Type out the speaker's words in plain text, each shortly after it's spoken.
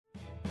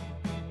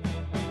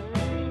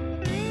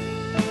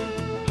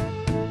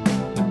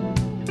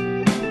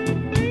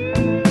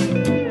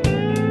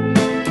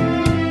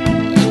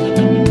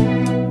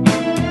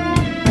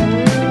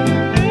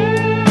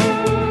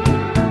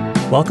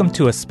Welcome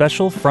to a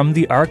special From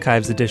the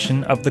Archives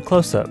edition of The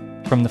Close-Up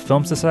from the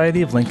Film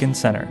Society of Lincoln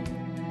Center.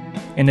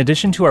 In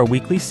addition to our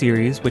weekly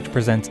series, which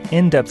presents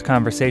in-depth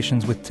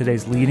conversations with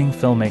today's leading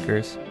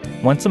filmmakers,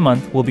 once a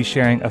month we'll be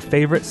sharing a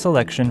favorite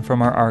selection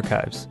from our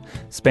archives,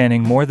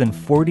 spanning more than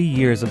 40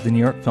 years of the New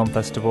York Film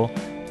Festival,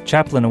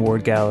 Chaplin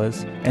Award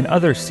galas, and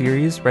other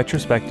series,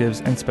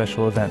 retrospectives, and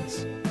special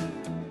events.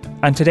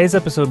 On today's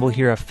episode, we'll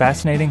hear a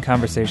fascinating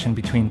conversation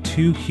between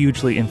two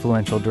hugely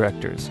influential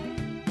directors,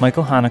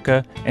 Michael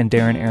Haneke and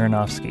Darren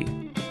Aronofsky.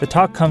 The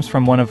talk comes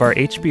from one of our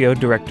HBO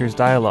Directors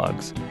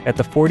Dialogues at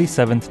the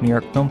 47th New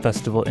York Film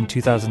Festival in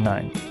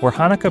 2009, where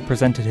Haneke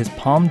presented his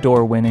Palme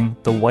d'Or winning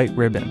The White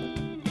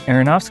Ribbon.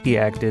 Aronofsky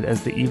acted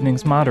as the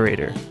evening's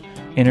moderator,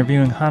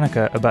 interviewing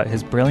Haneke about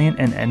his brilliant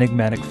and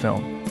enigmatic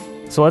film.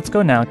 So let's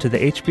go now to the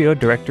HBO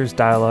Directors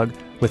Dialogue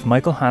with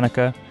Michael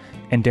Haneke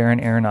and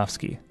Darren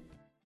Aronofsky.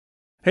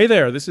 Hey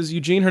there, this is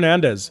Eugene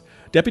Hernandez,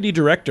 Deputy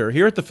Director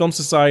here at the Film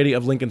Society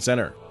of Lincoln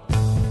Center.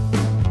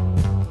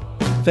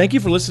 Thank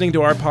you for listening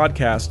to our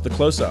podcast, The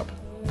Close-Up.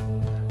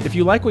 If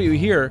you like what you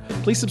hear,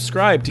 please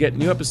subscribe to get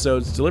new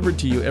episodes delivered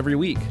to you every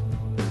week.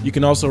 You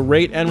can also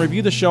rate and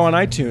review the show on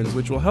iTunes,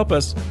 which will help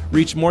us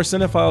reach more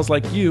cinephiles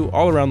like you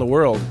all around the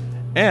world,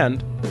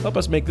 and help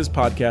us make this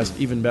podcast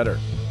even better.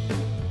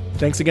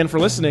 Thanks again for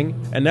listening,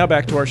 and now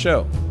back to our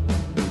show.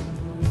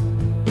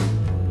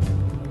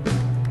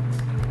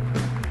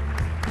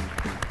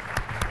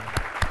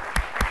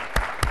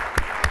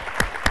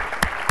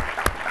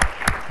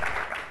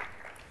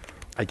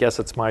 I guess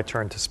it's my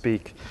turn to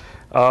speak.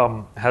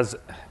 Has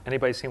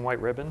anybody seen White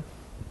Ribbon?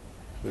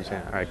 All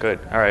right, good.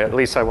 All right, at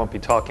least I won't be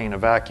talking in a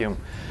vacuum.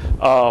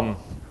 I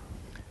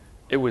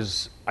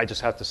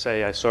just have to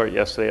say, I saw it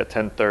yesterday at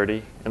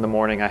 10:30 in the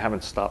morning. I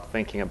haven't stopped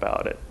thinking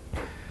about it.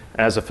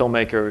 As a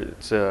filmmaker,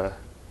 it's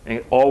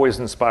always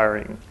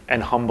inspiring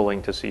and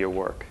humbling to see your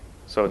work.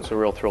 So it's a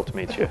real thrill to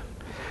meet you.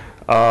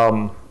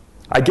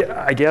 I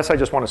guess I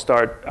just want to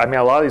start. I mean,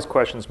 a lot of these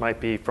questions might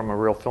be from a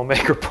real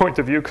filmmaker point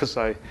of view, because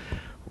I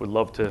would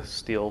love to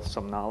steal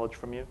some knowledge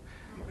from you.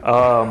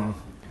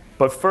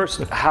 But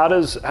first, how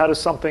does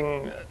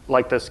something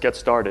like this get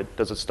started?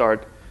 Does it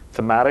start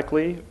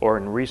thematically, or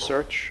in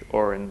research,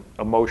 or in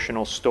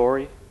emotional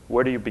story?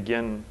 Where do you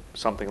begin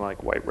something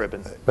like White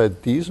Ribbon? Bei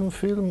diesem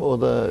Film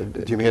oder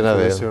do you mean for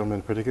this film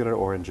in particular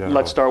or in general?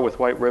 Let's start with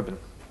White Ribbon.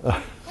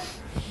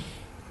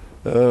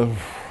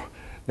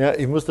 Ja,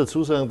 ich muss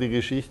dazu sagen, die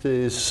Geschichte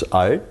ist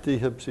alt.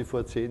 Ich habe sie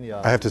vor 10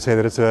 Jahren. I have to say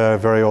that it's a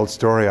very old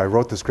story. I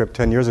wrote the script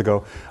 10 years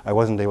ago. I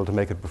wasn't able to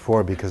make it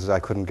before because I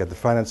couldn't get the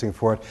financing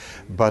for it.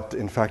 But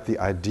in fact, the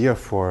idea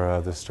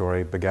for the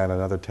story began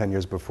another 10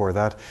 years before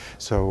that.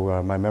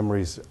 So my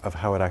memories of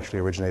how it actually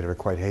originated are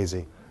quite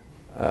hazy.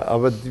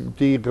 Aber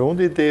die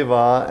Grundidee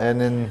war,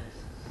 einen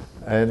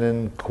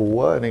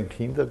Chor, einen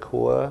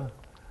Kinderchor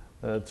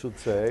zu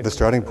zeigen. The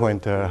starting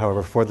point,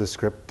 however, for the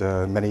script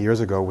many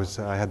years ago was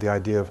I had the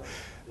idea of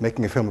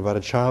making a film about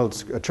a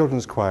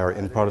children's choir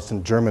in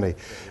Protestant Germany,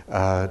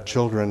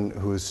 children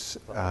who's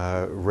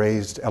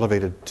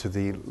elevated to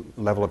the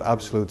level of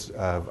absolute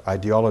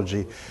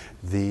ideology,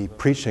 the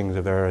preachings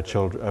of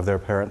their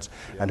parents,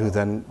 and who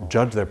then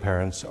judge their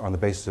parents on the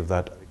basis of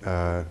that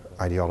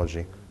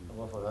ideology.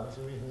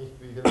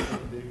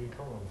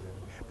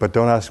 But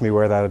don't ask me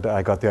where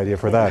I got the idea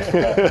for that.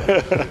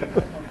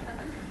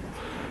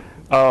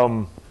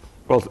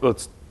 Well,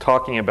 let's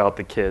talking about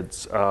the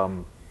kids.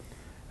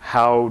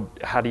 How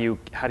do you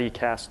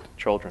cast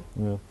children?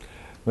 Ja.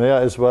 Naja,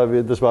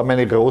 das war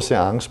meine große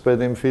Angst bei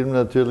dem Film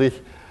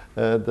natürlich,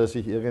 dass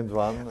ich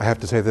irgendwann. I have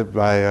to say that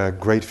my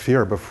great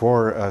fear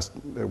before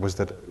was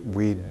that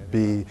we'd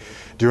be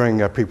during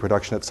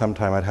pre-production at some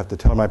time. I'd have to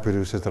tell my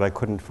producers that I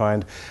couldn't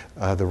find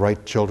the right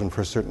children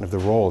for certain of the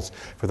roles.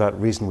 For that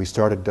reason, we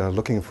started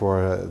looking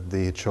for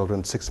the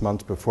children 6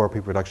 months before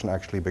pre-production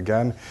actually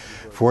began.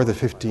 For the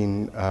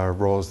 15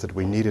 roles that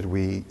we needed,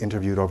 we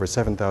interviewed over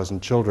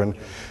 7,000 children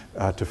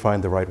to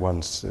find the right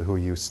ones who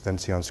you then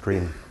see on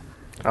screen.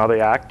 Are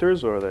they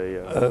actors or are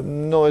they?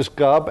 No, es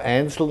gab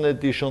Einzelne,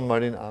 die schon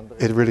mal in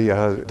anderen. It really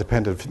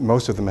depended.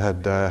 Most of them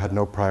had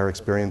no prior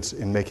experience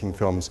in making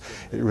films.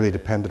 It really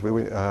depended.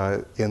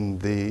 In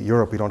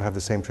Europe, we don't have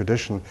the same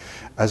tradition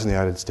as in the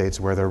United States,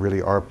 where there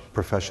really are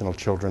professional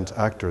children's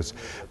actors.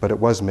 But it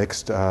was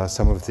mixed.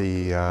 Some of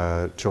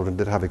the children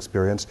did have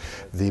experience.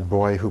 The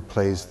boy who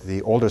plays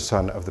the older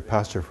son of the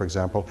pastor, for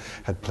example,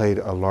 had played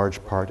a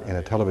large part in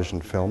a television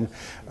film,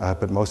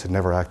 but most had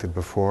never acted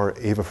before.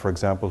 Eva, for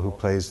example, who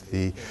plays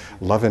the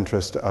love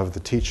interest of the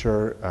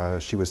teacher.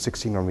 She was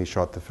 16 when we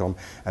shot the film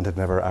and had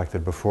never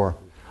acted before.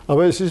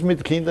 Aber es ist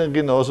mit Kindern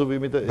genauso wie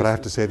mit der. But I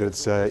have to say that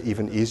it's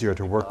even easier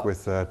to work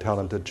with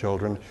talented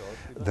children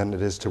than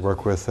it is to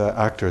work with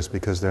actors,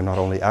 because they're not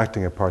only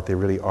acting a part, they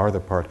really are the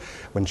part.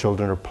 When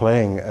children are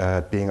playing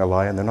being a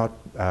lion, they're not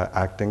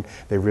acting,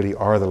 they really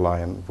are the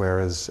lion,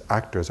 whereas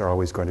actors are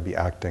always going to be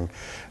acting.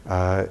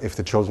 If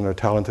the children are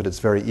talented, it's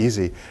very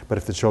easy, but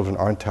if the children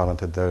aren't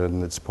talented,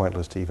 then it's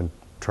pointless to even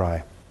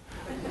try.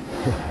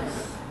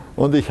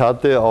 Und ich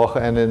hatte auch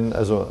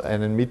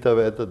einen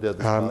Mitarbeiter, der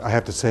das I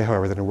have to say,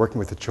 however, that in working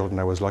with the children,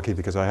 I was lucky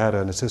because I had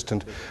an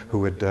assistant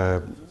who had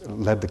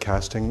led the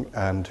casting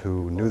and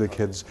who knew the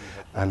kids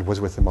and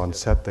was with them on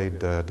set. They'd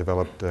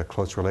developed a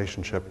close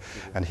relationship,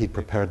 and he'd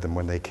prepared them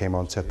when they came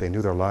on set. They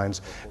knew their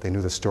lines, they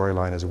knew the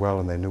storyline as well,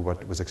 and they knew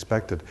what was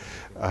expected.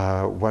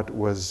 What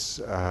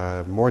was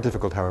more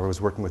difficult, however, was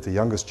working with the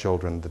youngest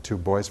children, the two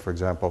boys, for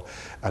example.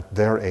 At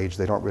their age,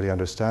 they don't really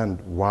understand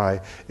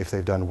why, if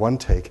they've done one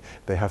take,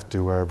 they have to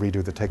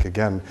redo the take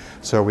again.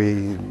 So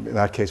in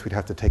that case, we'd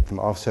have to take them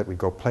off set. We'd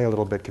go play a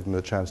little bit, give them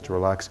the chance to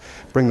relax,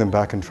 bring them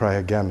back and try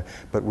again.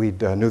 But we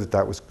knew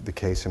that was the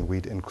case, and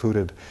we'd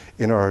included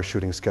in our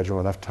shooting schedule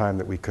enough time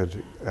that we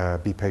could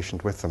be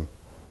patient with them.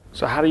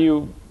 So how do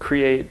you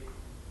create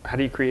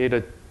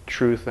a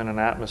truth and an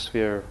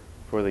atmosphere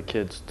for the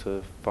kids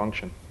to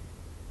function?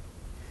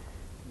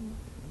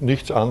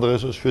 nichts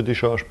anderes als für die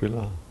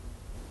Schauspieler.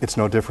 It's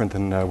no different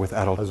than with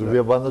adult. Also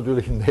wir waren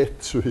natürlich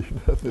nett zu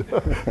ihnen,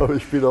 aber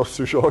ich bin auch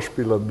zu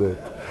Schauspielern nett.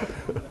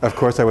 Of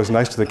course I was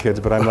nice to the kids,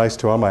 but I'm nice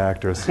to all my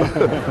actors.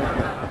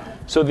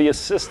 So the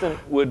assistant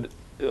would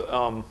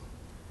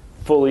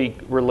fully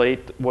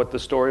relate what the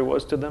story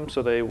was to them,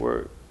 so they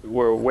were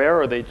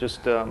aware, or they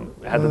just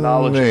had the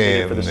knowledge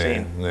needed for the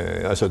scene?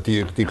 Nee, also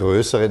die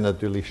Größeren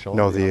natürlich schon.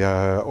 No,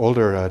 the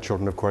older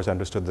children, of course,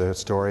 understood the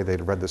story,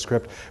 they'd read the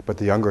script, but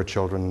the younger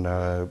children,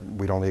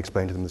 we'd only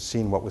explain to them the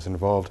scene, what was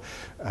involved,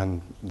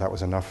 and that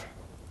was enough.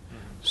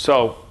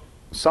 So,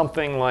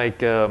 something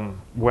like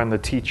when the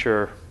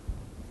teacher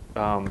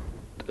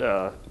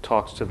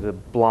talks to the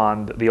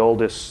blonde, the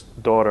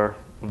oldest daughter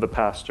of the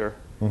pastor,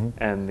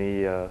 and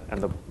the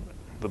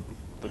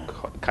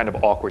kind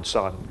of awkward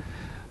son.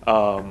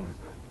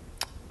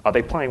 Are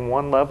they playing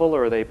one level,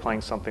 or are they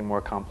playing something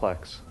more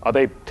complex? Are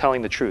they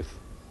telling the truth?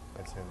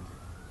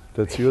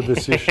 That's your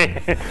decision.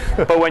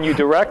 But when you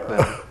direct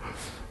them,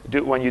 do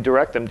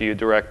you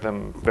direct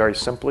them very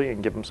simply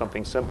and give them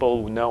something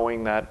simple,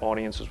 knowing that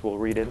audiences will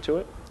read into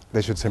it?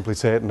 They should simply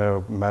say it in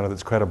a manner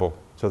that's credible,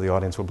 so the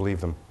audience will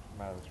believe them.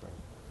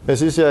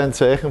 Es ist ja ein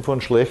Zeichen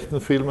von schlechten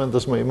Filmen,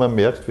 dass man immer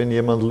merkt, wenn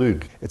jemand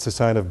lügt. It's a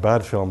sign of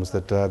bad films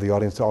that the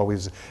audience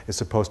always is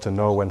supposed to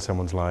know when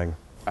someone's lying.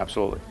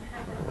 Absolutely.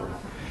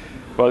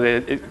 Well,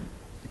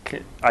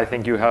 I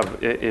think you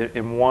have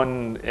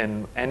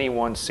in any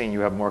one scene you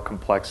have more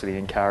complexity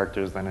in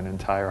characters than an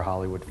entire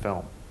Hollywood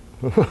film.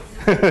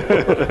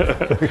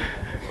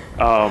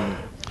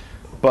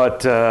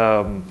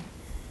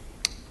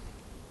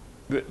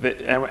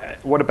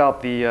 What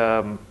about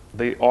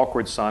the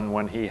awkward son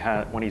when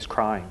he's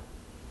crying?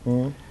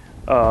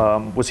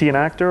 Was he an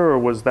actor, or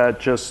was that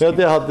just? Ja,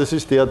 das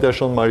ist der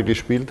schon mal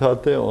gespielt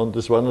hatte, und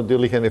das war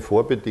natürlich eine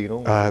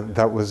Vorbedingung.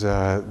 That was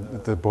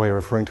the boy you're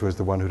referring to as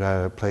the one who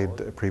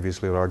played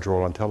previously a large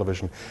role on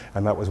television,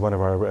 and that was one of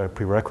our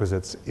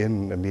prerequisites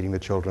in Meeting the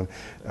Children,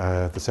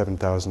 the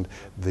 7,000.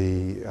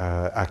 The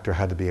actor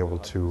had to be able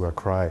to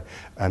cry,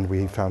 and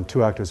we found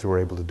two actors who were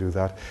able to do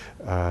that.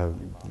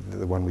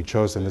 The one we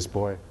chose, and this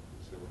boy.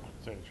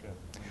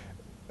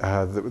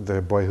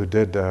 The boy who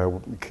did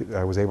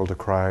was able to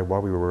cry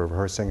while we were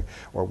rehearsing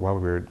or while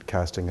we were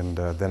casting, and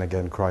then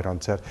again cried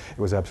on set. It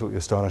was absolutely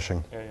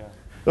astonishing.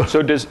 Yeah.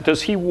 So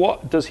does he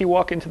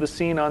walk into the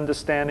scene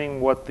understanding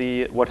what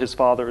his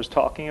father is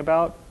talking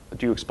about?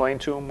 Do you explain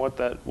to him what's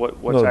actually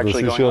going on?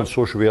 Das ist ja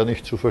so schwer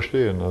nicht zu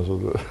verstehen.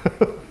 Also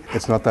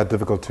It's not that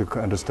difficult to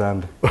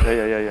understand.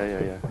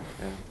 Yeah.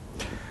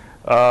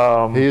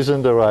 He's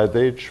in the right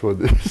age for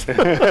this.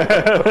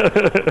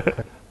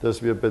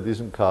 Dass wir bei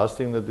diesem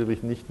Casting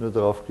natürlich nicht nur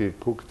darauf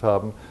geguckt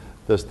haben,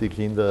 dass die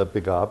Kinder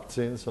begabt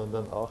sind,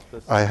 sondern auch,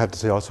 dass... I have to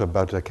say also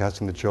about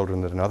casting the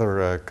children that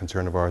another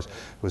concern of ours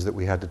was that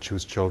we had to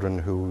choose children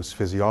whose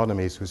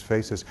physiognomies, whose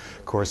faces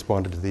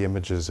corresponded to the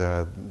images,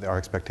 our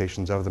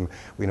expectations of them.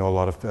 We know a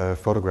lot of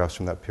photographs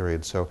from that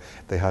period, so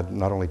they had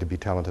not only to be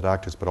talented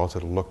actors, but also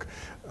to look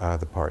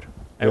the part.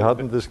 Wir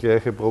hatten das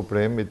gleiche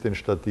Problem mit den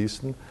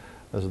Statisten,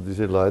 also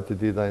diese Leute,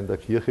 die da in der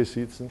Kirche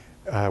sitzen.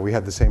 We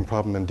had the same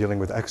problem in dealing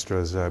with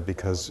extras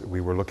because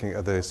we were looking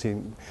at the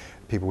scene,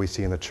 people we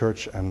see in the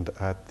church and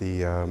at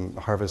the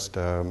harvest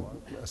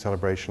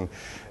celebration.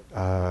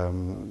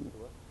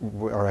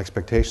 Our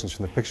expectations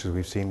from the pictures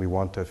we've seen, we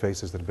want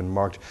faces that have been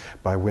marked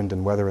by wind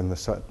and weather in the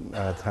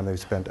time they've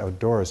spent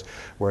outdoors,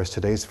 whereas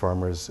today's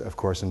farmers, of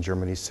course, in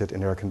Germany sit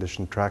in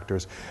air-conditioned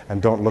tractors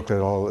and don't look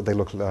at all, they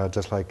look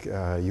just like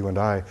you and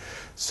I.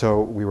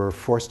 So we were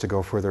forced to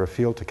go further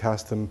afield to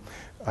cast them.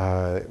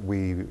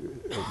 We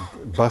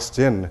bussed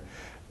in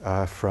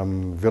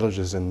from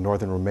villages in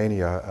northern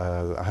Romania,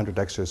 100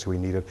 extras who we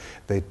needed.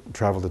 They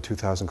traveled the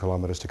 2,000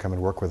 kilometers to come and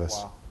work with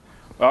us.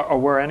 Wow.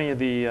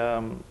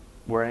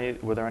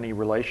 Were there any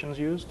relations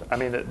used? I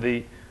mean,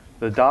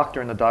 the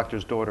doctor and the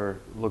doctor's daughter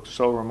looked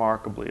so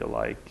remarkably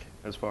alike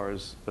as far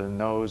as the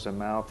nose and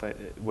mouth.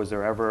 Was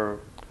there ever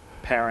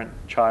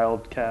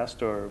parent-child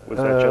cast, or was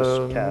that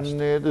just cast?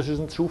 Nee, das ist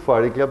ein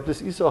Zufall. Ich glaube,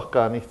 das ist auch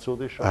gar nicht so.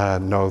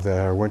 No,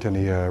 there weren't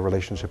any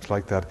relationships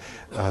like that.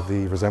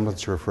 The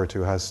resemblance you refer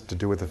to has to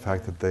do with the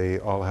fact that they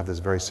all have this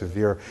very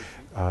severe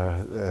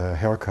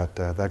haircut.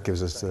 That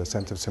gives us a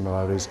sense of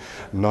similarities,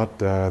 not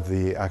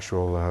the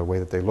actual way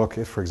that they look.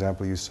 If, for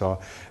example, you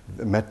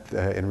met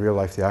in real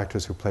life the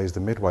actress who plays the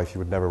midwife, you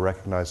would never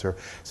recognize her,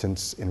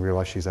 since in real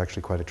life she's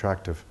actually quite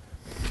attractive.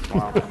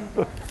 Wow.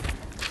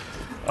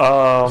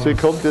 Sie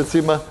kommt jetzt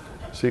immer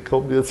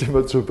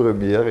zur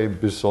Premiere in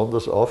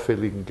besonders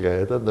auffälligen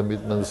Kleidern,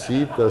 damit man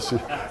sieht, dass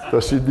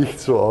sie nicht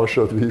so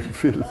ausschaut wie im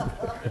Film.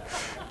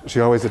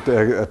 She always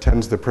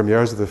attends the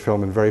premieres of the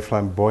film in very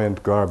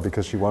flamboyant garb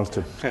because she wants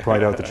to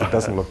point out that she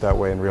doesn't look that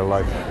way in real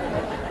life.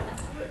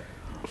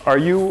 Are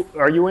you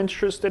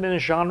interested in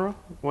genre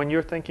when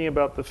you're thinking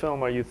about the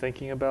film? Are you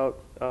thinking about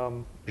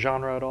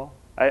genre at all?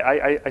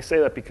 I say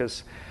that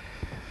because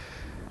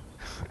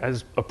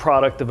as a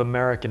product of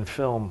American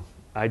film,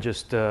 I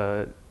just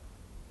I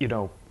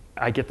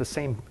get the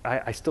same.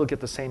 I still get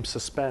the same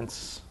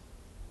suspense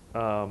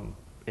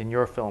in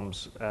your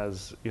films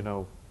as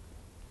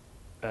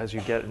as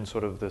you get in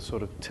sort of the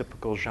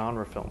typical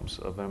genre films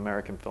of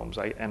American films.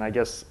 I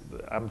guess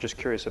I'm just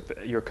curious if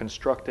you're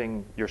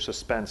constructing your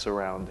suspense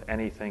around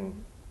anything,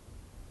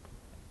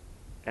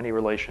 any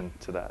relation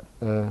to that.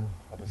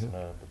 Hat es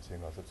eine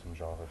Beziehung also zum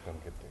Genrefilm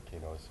gibt im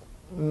Kino?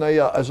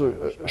 Naja, also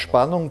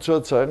Spannung zu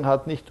erzeugen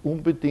hat nicht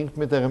unbedingt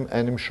mit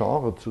einem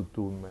Genre zu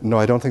tun. No,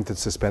 I don't think that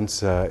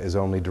suspense is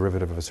only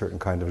derivative of a certain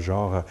kind of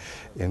genre.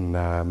 In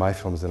my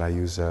films, then I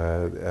use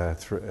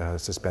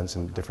suspense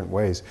in different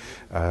ways.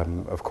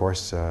 Of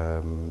course,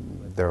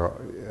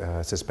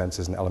 suspense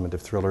is an element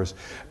of thrillers,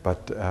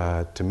 but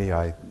to me,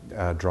 I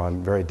draw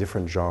on very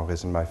different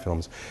genres in my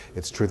films.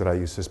 It's true that I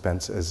use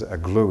suspense as a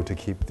glue to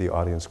keep the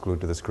audience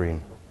glued to the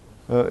screen.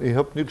 Ich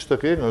habe nichts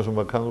dagegen, also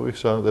man kann ruhig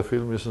sagen, der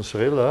Film ist ein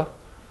Thriller.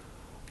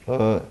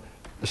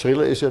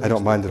 Thriller ist ja I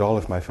don't mind at all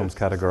if my film's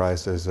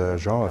categorized as a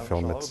genre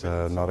film. It's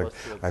I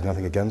have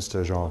nothing against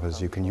genres.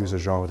 You can use a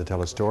genre to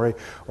tell a story,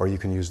 or you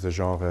can use the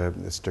genre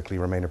strictly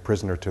remain a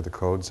prisoner to the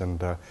codes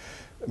and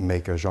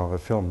make a genre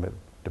film. It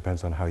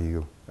depends on how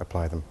you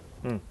apply them.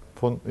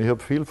 Ich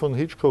habe viel von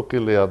Hitchcock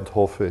gelernt,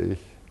 hoffe ich.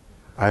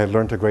 I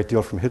learned a great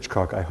deal from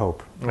Hitchcock, I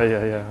hope.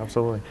 Yeah,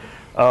 absolutely.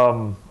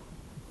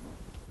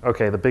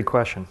 Okay, the big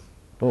question.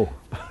 Oh.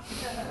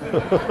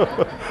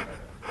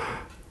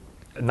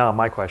 No,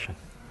 my question.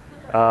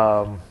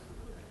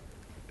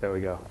 There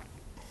we go.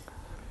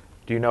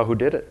 Do you know who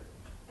did it?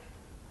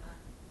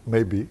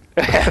 Maybe.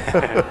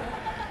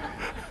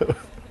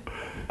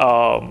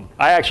 I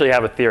actually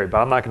have a theory, but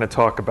I'm not going to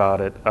talk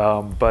about it.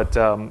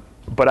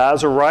 But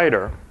as a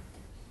writer,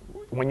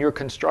 when you're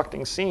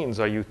constructing scenes,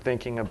 are you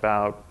thinking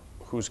about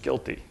who's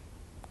guilty?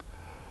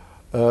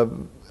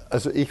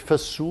 Also ich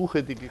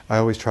versuche I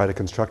always try to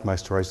construct my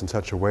stories in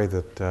such a way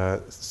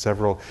that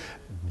several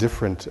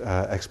different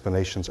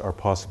explanations are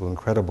possible and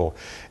credible.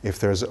 If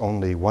there's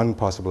only one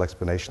possible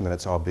explanation, then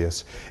it's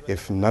obvious.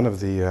 If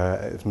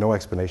if no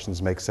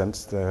explanations make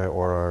sense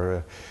or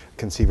are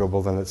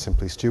conceivable, then it's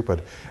simply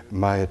stupid.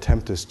 My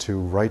attempt is to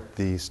write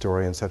the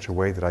story in such a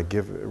way that I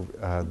give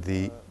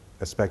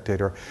a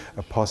spectator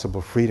a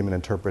possible freedom in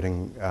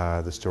interpreting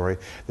the story,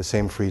 the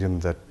same freedom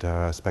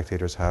that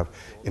spectators have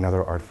in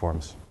other art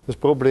forms. Das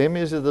Problem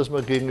ist ja, dass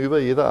man gegenüber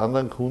jeder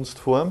anderen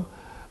Kunstform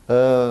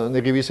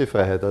eine gewisse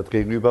Freiheit hat,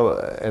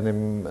 gegenüber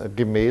einem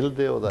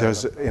Gemälde oder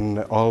in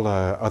all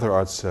other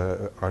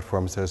art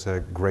forms, there's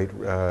a great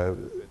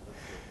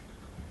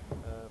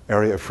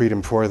area of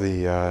freedom for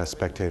the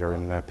spectator.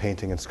 In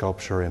painting and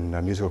sculpture and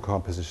musical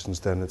compositions,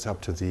 then it's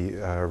up to the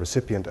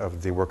recipient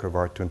of the work of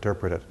art to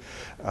interpret it.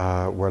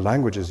 Where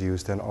language is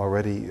used, then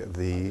already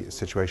the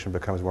situation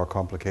becomes more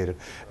complicated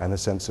and the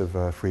sense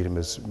of freedom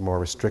is more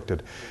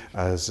restricted.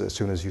 As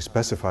soon as you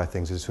specify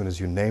things, as soon as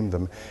you name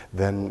them,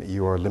 then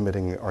you are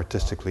limiting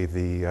artistically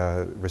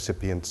the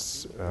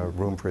recipient's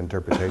room for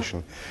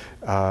interpretation.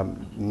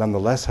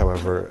 Nonetheless,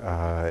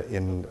 however,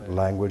 in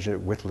language,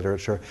 with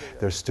literature,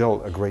 there's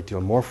still a great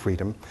deal more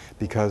freedom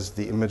because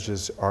the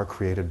images are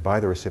created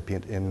by the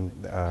recipient in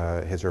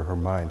his or her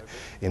mind.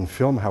 In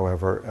film,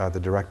 however, the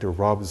director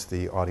robs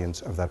the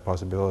audience of that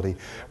possibility,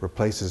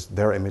 replaces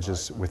their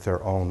images with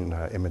their own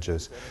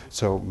images.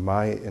 So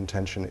my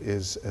intention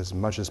is, as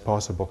much as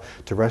possible,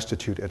 to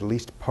restitute at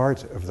least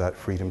part of that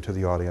freedom to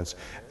the audience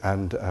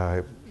and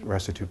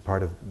restitute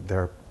part of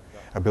their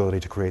ability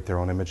to create their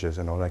own images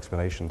and own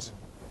explanations.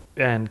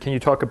 And can you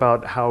talk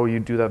about how you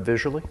do that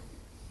visually?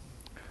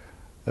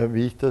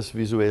 Wie ich das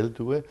visuell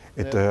tue?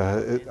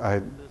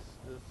 I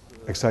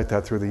excite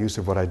that through the use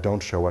of what I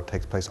don't show, what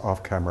takes place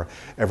off camera.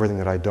 Everything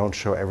that I don't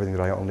show, everything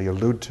that I only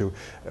allude to,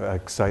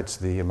 excites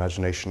the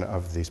imagination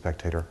of the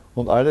spectator.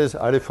 Und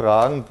alle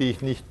Fragen, die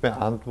ich nicht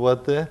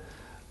beantworte,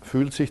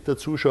 fühlt sich der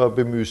Zuschauer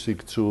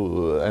bemüßigt,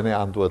 eine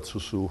Antwort zu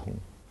suchen.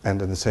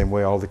 And in the same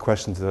way, all the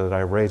questions that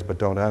I raise but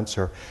don't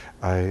answer,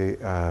 I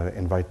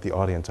invite the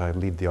audience, I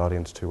lead the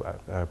audience to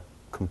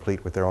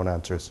complete with their own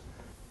answers.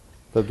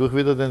 Dadurch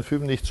wird er den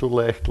Film nicht so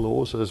leicht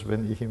los, als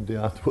wenn ich ihm die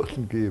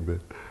Antworten gebe.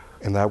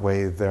 In that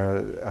way,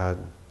 they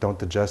don't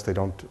digest, they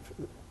don't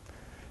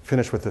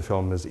finish with the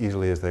film as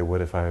easily as they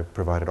would if I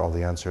provided all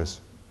the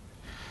answers.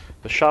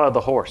 The shot of the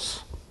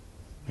horse,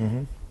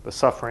 the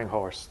suffering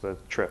horse that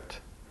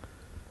tripped.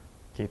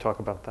 Can you talk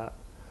about that?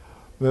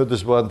 Ja,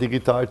 das war ein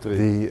Digitaltrick.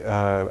 The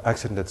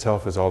accident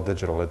itself is all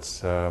digital.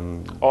 It's.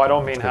 I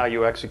don't mean how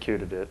you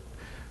executed it,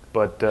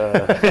 but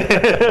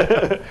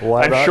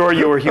Why I'm not? sure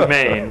you were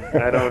humane.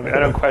 I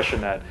don't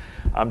question that.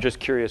 I'm just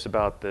curious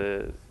about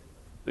the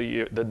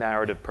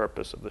narrative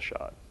purpose of the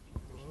shot.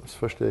 Das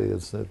verstehe ich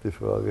jetzt nicht, die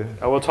Frage.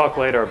 I will talk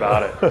later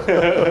about it.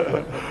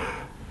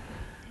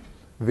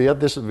 Wer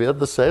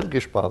das Seil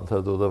gespannt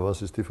hat, oder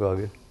was ist die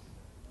Frage?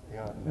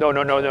 No.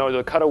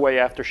 The cutaway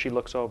after she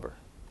looks over.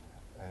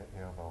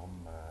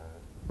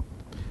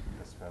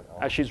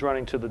 As she's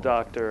running to the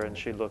doctor and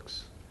she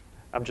looks.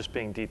 I'm just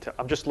being detailed.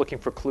 I'm just looking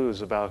for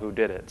clues about who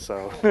did it.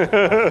 So.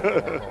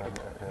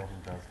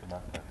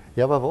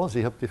 Ja, aber was?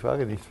 Ich habe die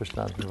Frage nicht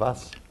verstanden.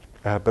 Was?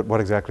 But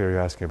what exactly are you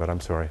asking about? I'm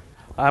sorry.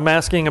 I'm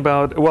asking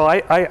about. Well,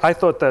 I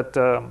thought that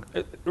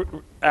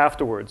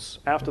afterwards,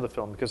 after the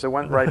film, because it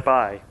went right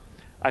by,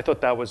 I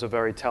thought that was a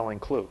very telling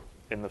clue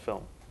in the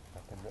film.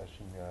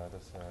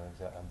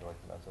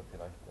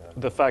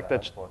 The fact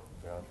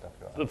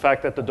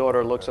that the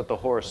daughter looks at the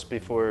horse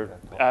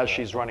as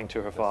she's running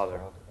to her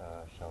father.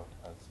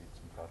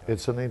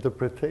 It's an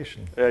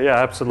interpretation. Yeah,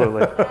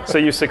 absolutely. So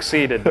you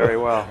succeeded very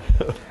well.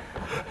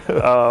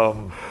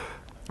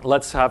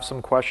 Let's have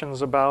some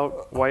questions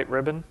about White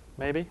Ribbon,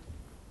 maybe.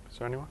 Is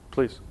there anyone?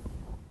 Please.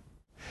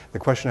 The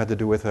question had to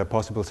do with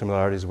possible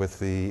similarities with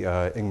the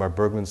Ingmar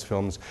Bergman's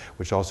films,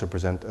 which also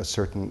present a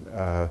certain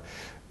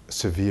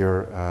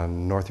severe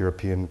North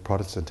European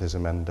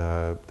Protestantism, and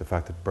the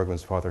fact that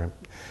Bergman's father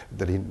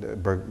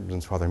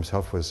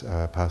himself was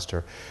a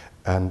pastor.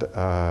 And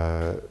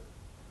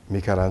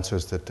Michael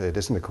answers that it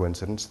isn't a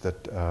coincidence,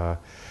 that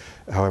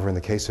however, in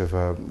the case of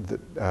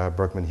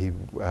Bergman, he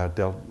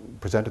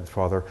presented the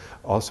father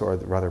also, or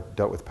rather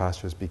dealt with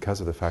pastors because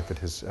of the fact that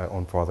his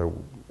own father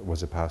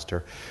was a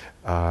pastor.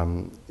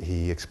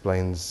 He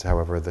explains,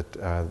 however, that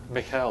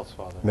Michael's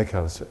father.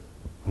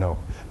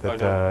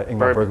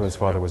 Ingmar Bergman's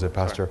father was a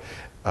pastor.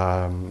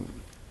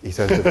 He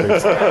says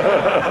that,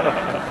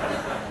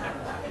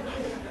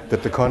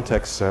 that the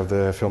context of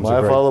the films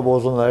My father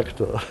was an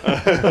actor.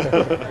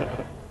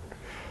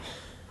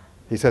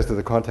 He says that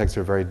the contexts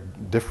are very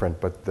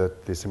different, but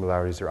that the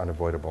similarities are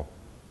unavoidable.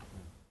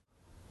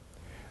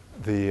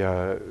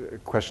 The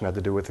question had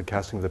to do with the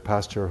casting of the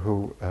pastor,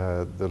 who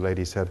the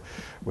lady said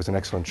was an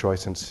excellent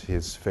choice since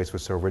his face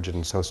was so rigid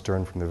and so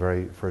stern from the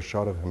very first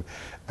shot of him.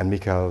 And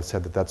Michael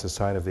said that that's a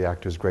sign of the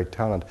actor's great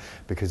talent,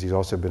 because he's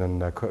also been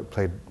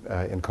played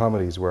in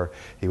comedies where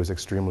he was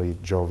extremely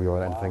jovial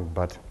and anything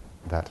but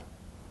that.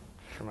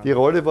 Die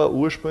Rolle war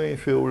ursprünglich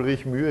für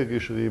Ulrich Mühe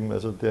geschrieben,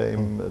 also der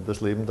im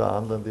Das Leben der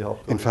anderen die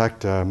Hauptrolle. In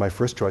fact, my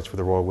first choice for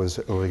the role was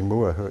Ulrich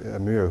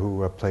Mühe,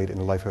 who played in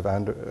The Life of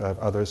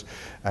Others,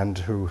 and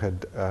who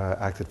had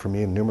acted for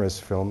me in numerous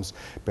films,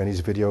 Benny's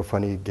Video,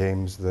 Funny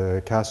Games,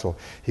 The Castle.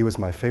 He was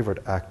my favorite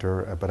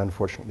actor, but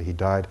unfortunately he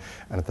died,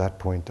 and at that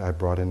point I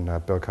brought in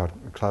Belka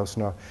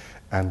Klausner,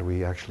 and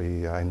we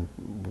actually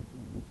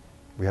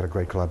we had a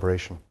great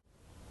collaboration.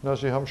 Na,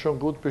 Sie haben schon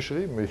gut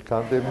beschrieben, ich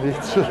kann dem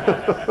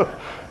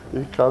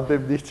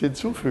nichts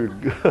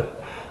hinzufügen.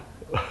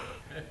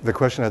 The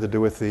question had to do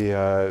with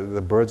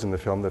the birds in the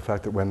film, the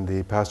fact that when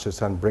the pastor's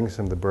son brings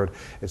him the bird,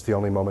 it's the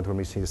only moment when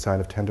we see a sign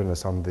of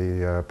tenderness on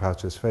the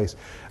pastor's face.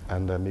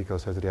 And Mikko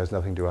says that he has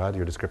nothing to add.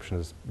 Your description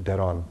is dead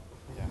on.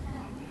 Yeah.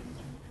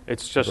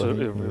 It's just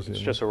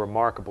a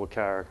remarkable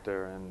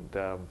character, and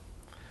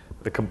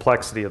the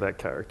complexity of that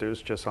character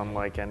is just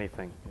unlike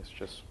anything. It's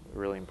just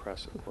really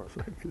impressive work.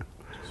 Thank you.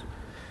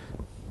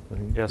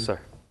 Yes, sir.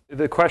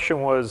 The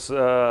question was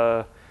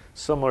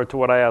similar to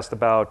what I asked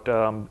about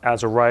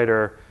as a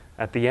writer.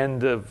 At the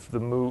end of the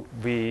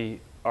movie,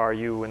 are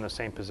you in the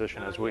same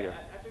position as we are?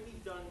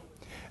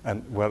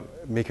 And well,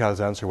 Mikhail's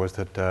answer was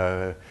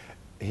that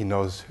he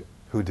knows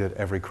who did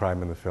every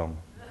crime in the film.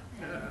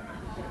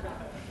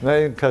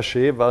 Nein, im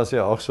Cachet war es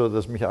ja auch so,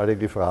 dass mich alle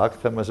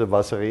gefragt haben, also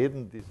was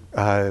reden diese...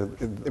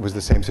 It was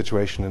the same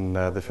situation in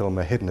the film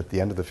Hidden. At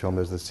the end of the film,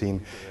 there's the scene,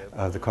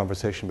 the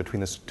conversation between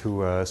the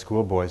two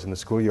schoolboys in the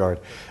schoolyard,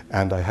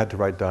 and I had to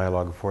write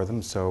dialogue for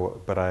them,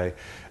 but I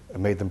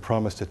made them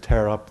promise to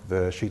tear up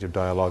the sheet of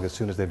dialogue as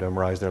soon as they'd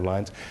memorized their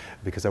lines,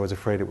 because I was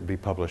afraid it would be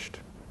published.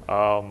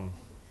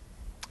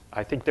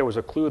 I think there was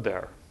a clue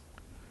there.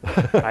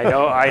 I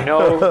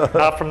know,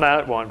 not from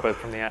that one, but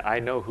from I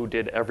know who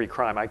did every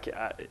crime.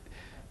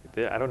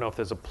 I don't know if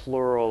there's a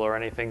plural or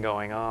anything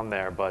going on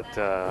there, but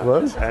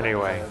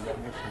anyway.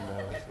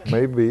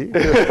 Maybe.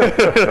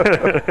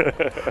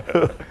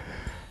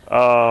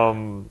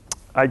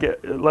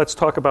 Let's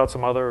talk about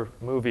some other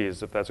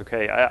movies, if that's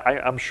okay.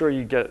 I'm sure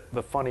you get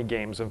the Funny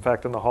Games. In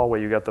fact, in the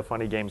hallway, you got the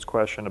Funny Games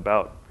question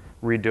about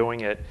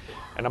redoing it,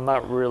 and I'm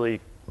not really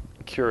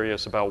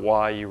curious about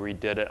why you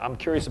redid it. I'm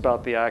curious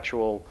about the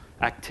actual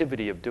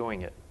activity of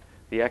doing it,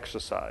 the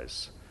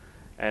exercise.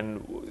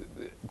 And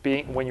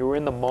when you were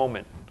in the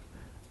moment,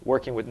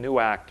 working with new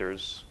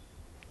actors,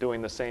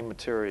 doing the same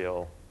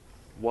material,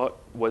 what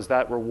was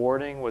that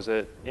rewarding? Was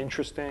it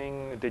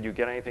interesting? Did you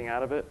get anything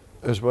out of it?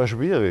 Es war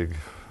schwierig.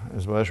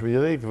 Es war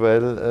schwierig,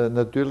 weil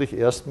natürlich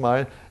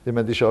erstmal, ich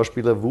meine, die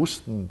Schauspieler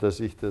wussten, dass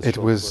ich das It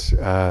schon was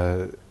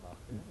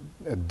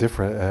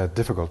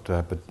difficult,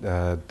 but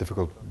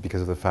difficult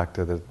because of the fact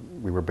that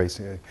we were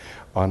basing it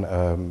on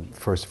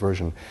first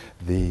version.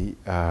 It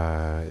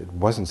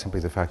wasn't simply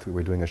the fact that we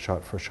were doing a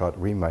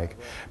shot-for-shot remake,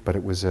 but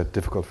it was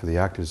difficult for the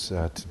actors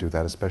to do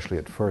that, especially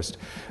at first.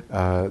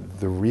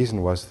 The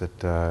reason was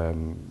that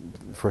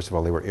first of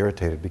all, they were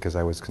irritated because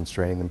I was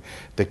constraining them,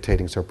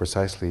 dictating so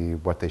precisely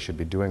what they should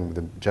be doing,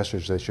 the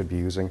gestures they should be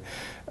using.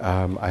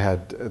 I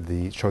had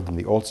showed them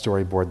the old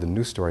storyboard, the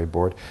new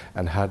storyboard,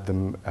 and had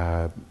them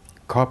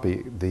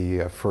copy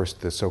the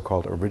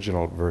so-called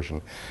original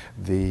version.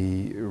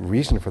 The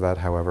reason for that,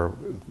 however,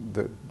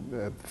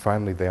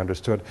 finally they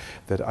understood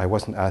that I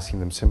wasn't asking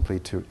them simply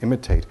to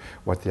imitate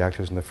what the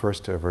actors in the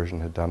first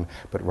version had done,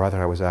 but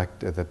rather I was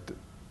that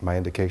my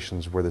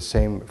indications were the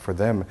same for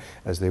them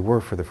as they were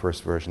for the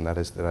first version. That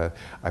is, that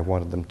I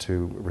wanted them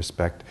to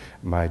respect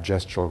my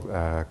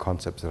gestural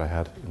concepts that I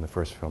had in the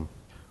first film.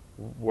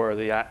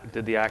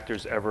 Did the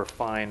actors ever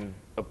find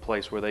a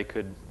place where they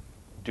could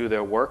do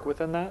their work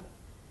within that?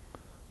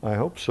 I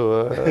hope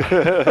so.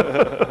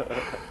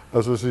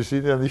 Also sie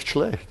sind ja nicht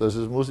schlecht.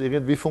 Also es muss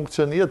irgendwie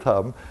funktioniert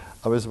haben,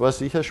 aber es war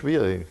sicher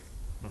schwierig.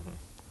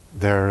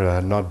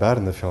 They're not bad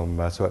in the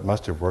film, so it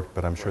must have worked,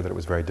 but I'm sure that it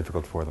was very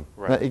difficult for them.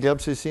 Right. Na, ich glaube,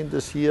 sie sind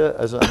das hier,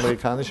 also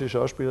amerikanische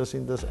Schauspieler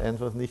sind das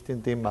einfach nicht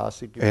in dem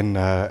Maße gewöhnt. In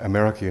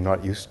America,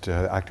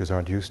 actors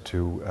aren't used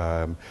to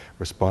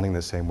responding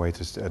the same way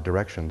to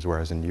directions,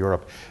 whereas in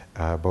Europe,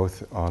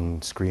 both on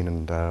screen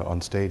and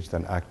on stage,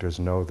 then actors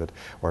know that,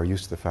 or are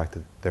used to the fact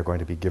that they're going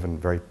to be given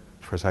very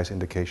precise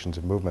indications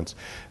of movements.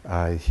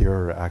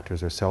 Here,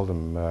 actors are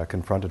seldom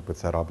confronted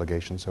with that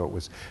obligation, so it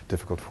was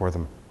difficult for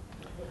them.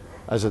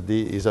 Also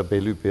die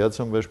Isabelle Huppert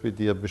zum Beispiel,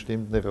 die ja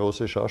bestimmt eine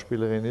große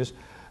Schauspielerin ist,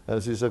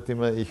 sie sagt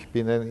immer, ich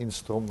bin ein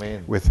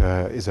Instrument. With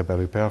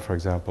Isabelle Huppert, for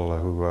example,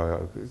 who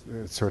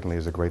certainly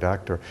is a great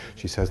actor,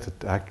 she says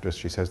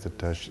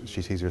that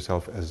she sees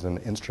herself as an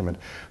instrument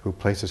who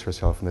places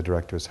herself in the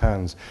director's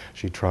hands.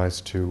 She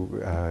tries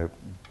to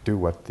do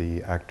what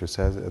the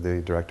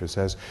director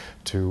says,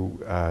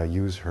 to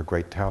use her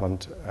great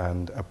talent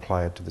and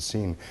apply it to the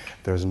scene.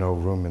 There's no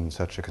room in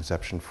such a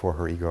conception for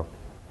her ego.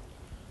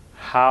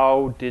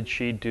 How did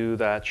she do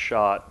that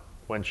shot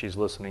when she's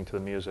listening to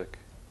the music?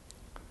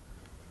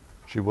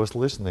 She was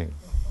listening.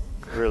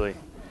 Really?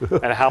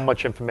 And how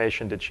much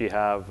information did she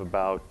have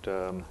about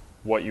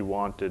what you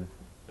wanted?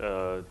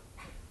 I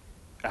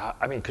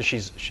mean, because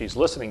she's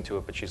listening to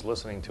it, but she's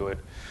listening to it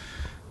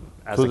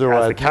as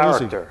the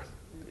character,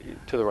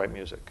 to the right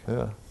music.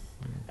 Yeah.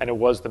 And it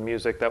was the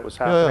music that was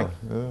happening?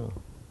 Yeah.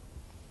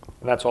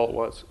 And that's all it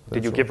was?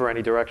 Did you give her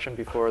any direction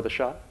before the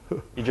shot?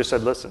 You just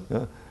said, listen.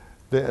 Yeah.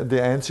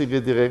 The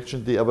einzige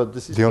direction, aber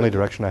das ist the only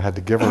direction I had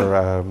to give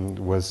her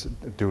was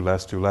do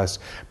less,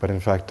 but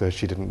in fact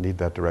she didn't need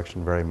that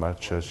direction very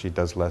much. She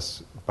does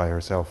less by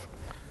herself.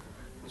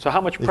 So how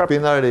much Ich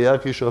bin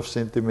allergisch auf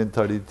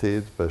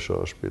Sentimentalität bei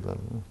Schauspielern.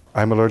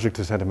 I'm allergic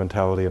to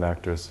sentimentality in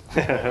actors.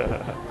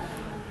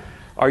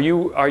 Are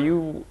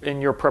you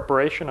in your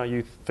preparation, are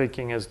you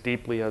thinking as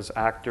deeply as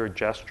actor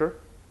gesture?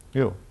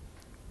 Ja.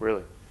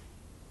 Really?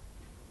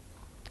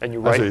 And you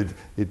write? Also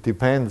it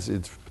depends.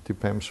 It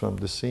depends from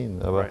the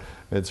scene. Aber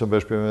wenn zum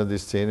Beispiel, wenn man die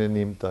Szene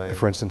nimmt,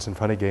 for instance, in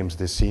Funny Games,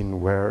 the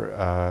scene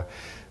where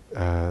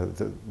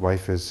the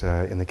wife is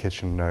in the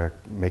kitchen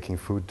making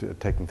food,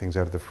 taking things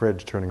out of the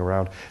fridge, turning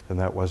around, then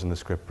that was in the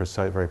script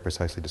very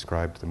precisely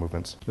described, the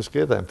movements. Es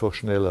geht einfach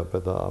schneller bei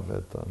der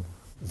Arbeit dann.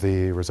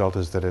 The result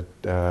is that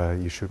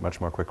you shoot much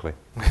more quickly.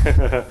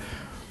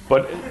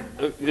 But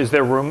is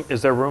there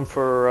room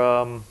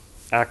for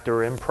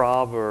actor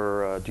improv,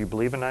 or do you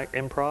believe in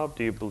improv?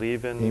 Do you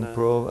believe in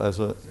Improv?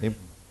 Also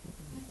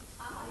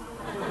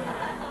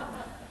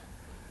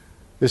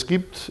es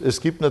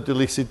gibt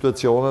natürlich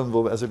Situationen,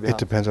 wo it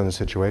depends on the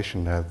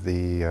situation.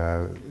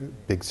 The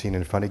big scene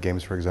in Funny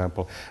Games, for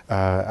example,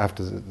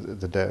 after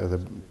the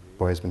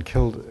boy has been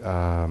killed,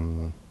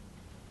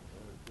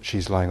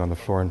 she's lying on the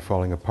floor and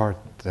falling apart.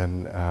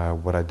 Then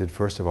what I did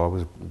first of all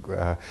was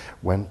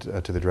went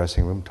to the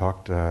dressing room,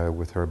 talked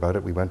with her about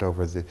it. We went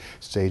over the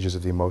stages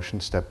of the emotion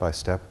step by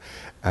step,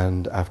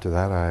 and after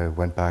that I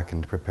went back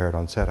and prepared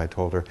on set. I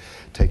told her,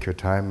 take your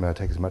time,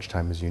 take as much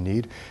time as you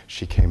need.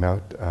 She came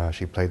out,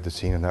 she played the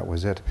scene, and that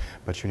was it.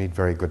 But you need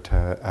very good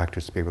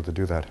actors to be able to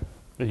do that.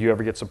 Did you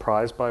ever get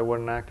surprised by what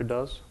an actor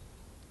does?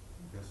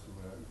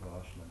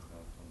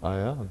 Ah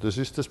ja, das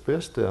ist das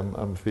Beste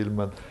am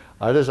Filmen.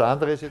 Alles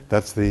andere ist...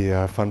 That's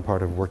the fun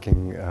part of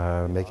working,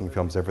 making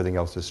films. Everything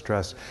else is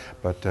stress.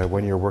 But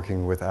when you're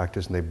working with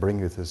actors and they bring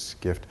you this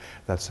gift,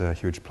 that's a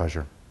huge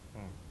pleasure.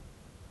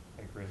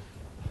 I agree.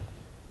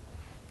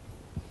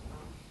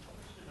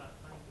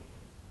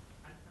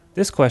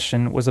 This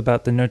question was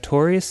about the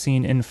notorious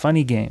scene in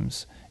Funny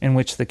Games, in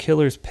which the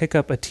killers pick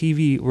up a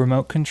TV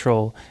remote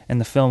control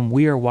and the film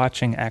we are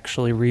watching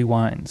actually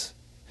rewinds.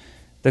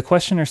 The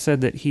questioner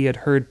said that he had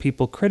heard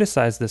people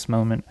criticize this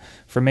moment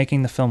for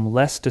making the film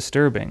less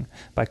disturbing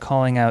by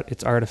calling out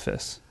its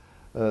artifice.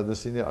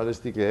 Das sind ja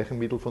alles die gleichen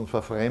Mittel von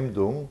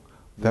Verfremdung.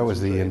 That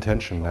was the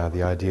intention.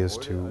 The idea is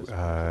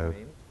to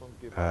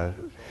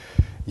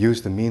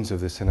use the means of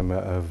the cinema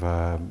of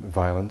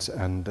violence,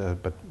 and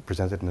but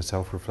present it in a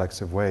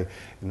self-reflexive way.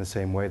 In the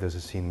same way, there's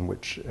a scene in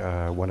which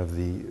one of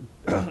the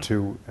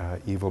two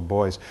evil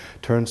boys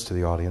turns to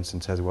the audience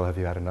and says, "Well, have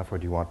you had enough, or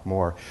do you want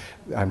more?"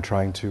 I'm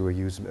trying to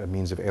use a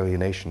means of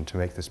alienation to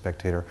make the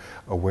spectator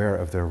aware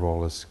of their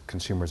role as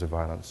consumers of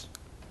violence.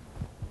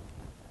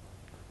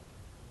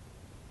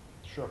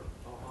 Sure.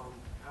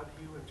 How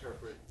do you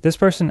interpret? This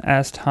person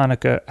asked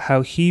Haneke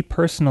how he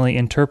personally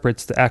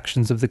interprets the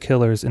actions of the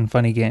killers in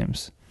Funny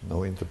Games.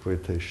 No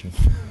interpretation.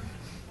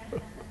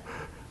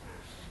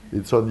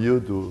 It's on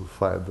you to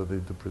find an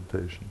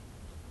interpretation.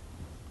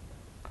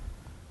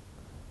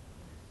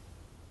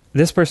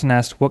 This person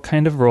asked what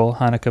kind of role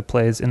Haneke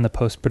plays in the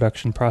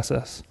post-production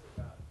process.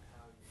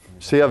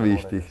 Sehr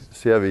wichtig,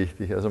 sehr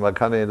wichtig. Also man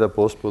kann ja in der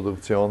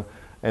Postproduktion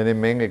eine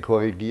Menge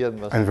korrigieren.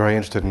 I'm very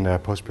interested in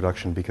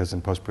post-production, because in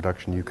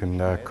post-production you can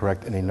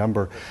correct any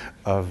number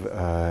of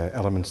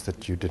elements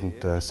that you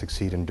didn't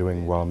succeed in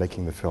doing while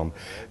making the film.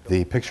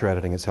 The picture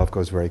editing itself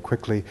goes very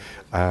quickly,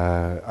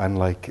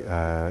 unlike,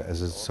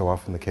 as is so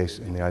often the case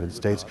in the United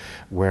States,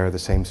 where the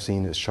same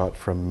scene is shot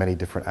from many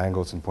different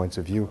angles and points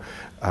of view.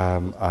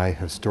 I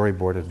have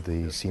storyboarded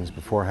the scenes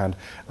beforehand.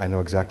 I know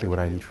exactly what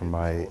I need from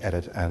my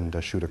edit and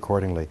shoot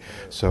accordingly.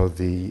 So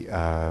the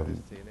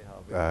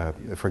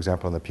for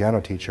example, in The Piano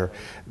Teacher,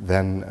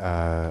 then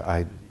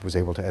I was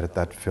able to edit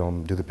that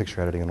film, do the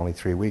picture editing in only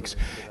 3 weeks.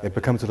 It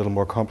becomes a little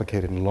more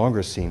complicated in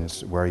longer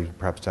scenes where you've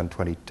perhaps done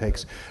 20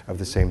 takes of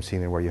the same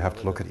scene and where you have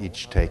to look at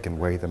each take and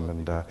weigh them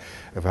and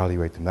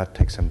evaluate them. That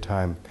takes some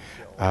time.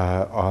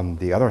 On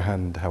the other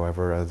hand,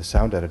 however, the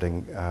sound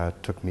editing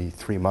took me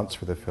 3 months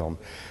for the film.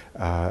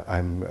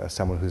 I'm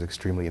someone who's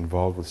extremely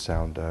involved with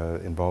sound,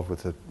 involved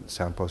with the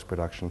sound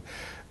post-production.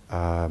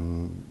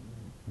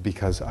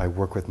 Because I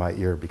work with my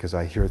ear, because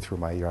I hear through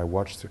my ear. I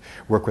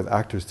work with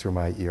actors through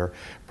my ear.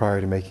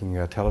 Prior to making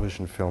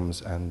television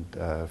films and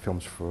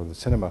films for the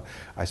cinema,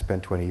 I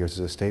spent 20 years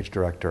as a stage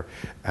director,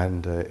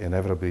 and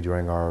inevitably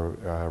during our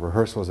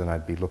rehearsals, and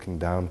I'd be looking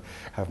down,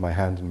 have my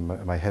head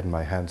in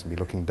my hands and be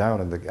looking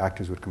down, and the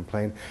actors would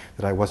complain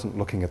that I wasn't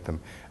looking at them.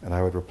 And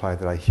I would reply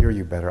that I hear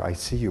you better, I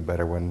see you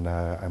better when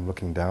I'm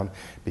looking down,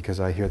 because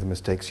I hear the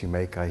mistakes you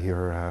make, I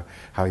hear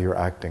how you're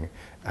acting,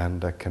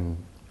 and I can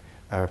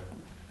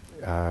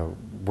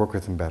work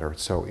with them better.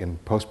 So in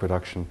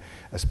post-production,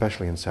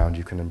 especially in sound,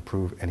 you can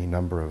improve any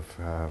number of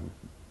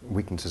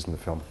weaknesses in the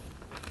film.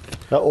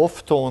 Der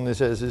Off-Ton ist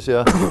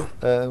ja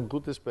ein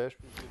gutes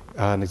Beispiel.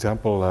 An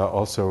example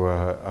also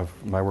of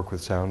my work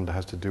with sound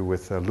has to do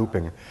with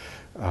looping.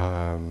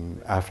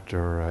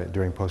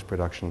 During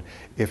post-production,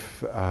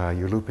 if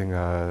you're looping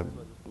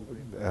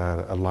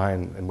a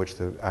line in which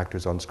the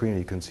actor's on screen and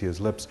you can see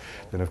his lips,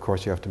 then of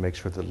course you have to make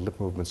sure that the lip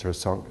movements are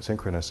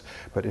synchronous.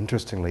 But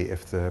interestingly,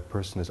 if the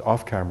person is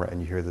off camera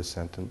and you hear this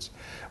sentence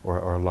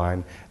or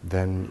line,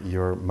 then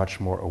you're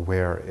much more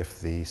aware if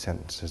the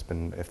sentence has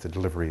been, if the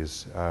delivery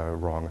is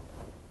wrong.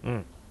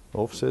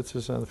 Offsätze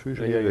sind viel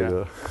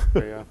schwieriger.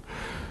 Yeah.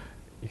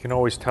 You can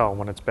always tell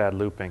when it's bad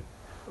looping.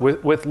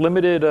 With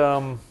limited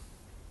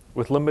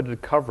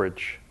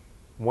coverage,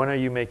 when are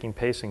you making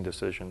pacing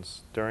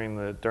decisions? During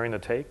the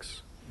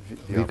takes?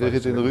 Wie kriege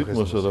ich den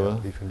Rhythmus, oder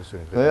was? Wie findest du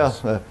den Naja,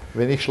 Rhythmus?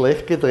 wenn ich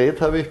schlecht gedreht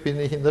habe, bin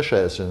ich in der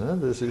Scheiße. Ne?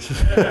 Das ist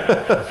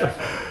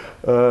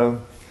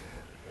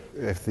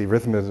If the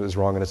rhythm is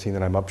wrong in a scene,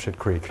 then I'm up shit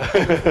creek.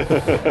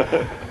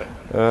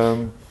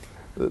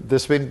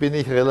 Deswegen bin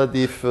ich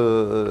relativ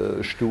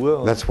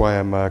stur. That's why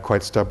I'm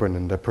quite stubborn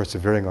and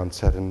persevering on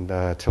set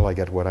until I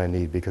get what I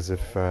need, because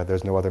if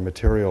there's no other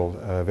material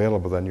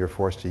available, then you're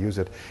forced to use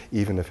it,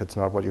 even if it's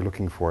not what you're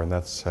looking for, and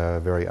that's a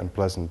very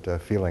unpleasant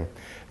feeling.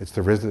 It's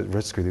the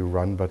risk you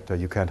run, but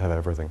you can't have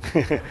everything.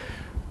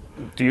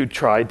 Do you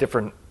try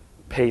different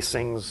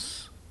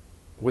pacings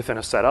within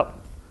a setup?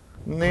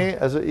 Nee,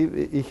 also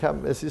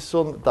es ist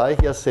so, da ich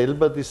ja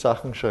selber die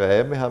Sachen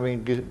schreibe, habe ich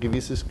ein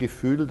gewisses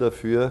Gefühl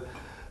dafür.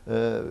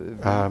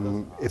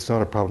 It's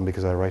not a problem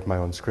because I write my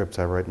own scripts,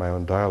 I write my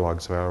own dialogue,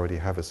 so I already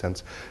have a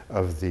sense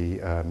of the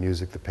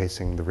music, the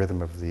pacing, the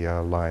rhythm of the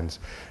lines.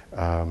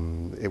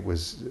 It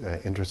was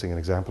interesting. An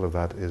example of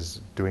that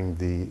is doing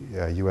the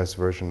US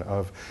version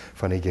of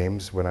Funny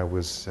Games. When I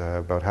was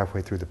about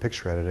halfway through the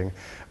picture editing,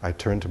 I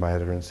turned to my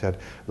editor and said,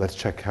 let's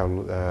check how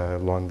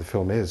long the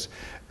film is.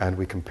 And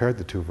we compared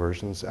the two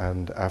versions,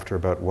 and after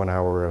about 1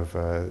 hour of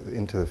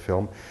into the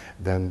film,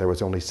 then there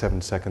was only 7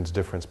 seconds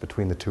difference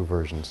between the two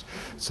versions.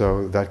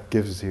 So that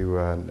gives you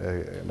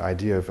an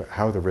idea of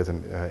how the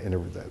rhythm,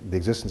 the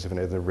existence of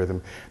a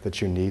rhythm that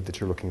you need, that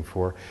you're looking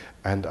for.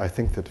 And I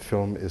think that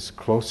film is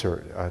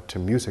closer to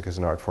music as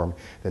an art form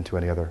than to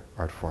any other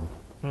art form.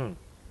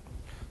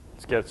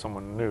 Let's get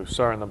someone new.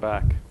 Sorry, in the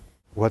back.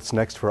 What's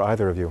next for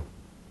either of you?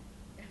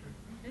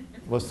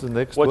 What's the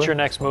next What's one? your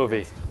next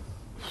movie?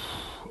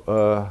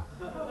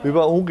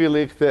 Über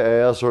ungelegte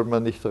Eier soll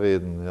man nicht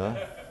reden. Ja?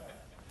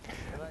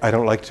 I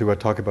don't like to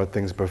talk about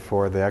things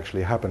before they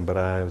actually happen, but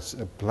I was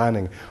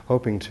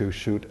hoping to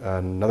shoot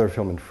another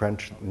film in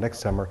French next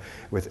summer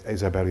with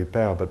Isabelle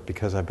Huppert, but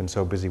because I've been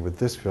so busy with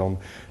this film,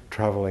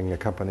 traveling,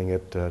 accompanying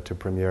it to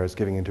premieres,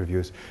 giving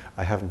interviews,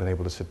 I haven't been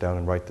able to sit down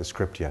and write the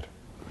script yet.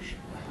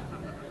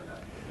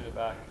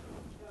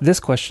 This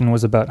question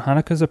was about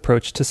Hanneke's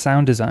approach to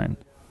sound design.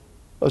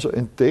 Also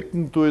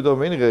entdecken tue ich da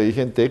weniger. Ich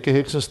entdecke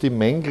höchstens die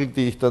Mängel,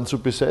 die ich dann zu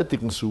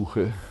beseitigen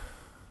suche.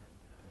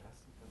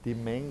 Die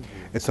Mängel.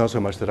 It's not so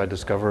much that I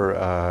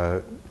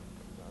discover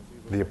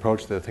the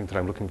approach, the thing that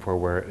I'm looking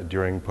for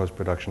during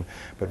post-production,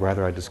 but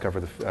rather I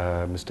discover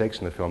the mistakes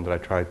in the film that I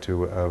try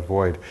to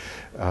avoid.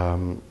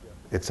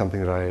 It's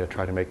something that I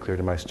try to make clear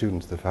to my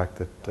students, the fact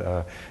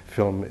that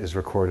film is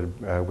recorded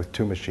with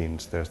two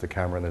machines. There's the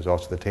camera and there's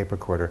also the tape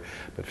recorder,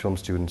 but film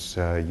students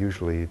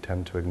usually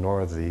tend to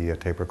ignore the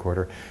tape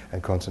recorder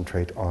and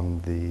concentrate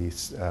on the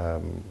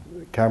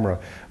camera,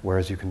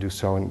 whereas you can do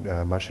so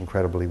much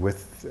incredibly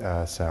with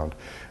sound.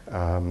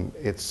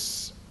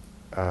 It's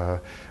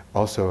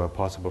also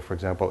possible, for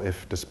example,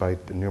 if despite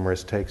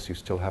numerous takes you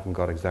still haven't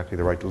got exactly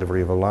the right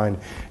delivery of a line,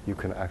 you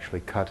can actually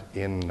cut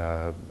in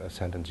a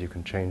sentence, you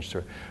can change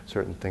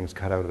certain things,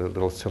 cut out a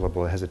little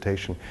syllable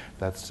hesitation.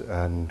 That's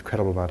an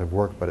incredible amount of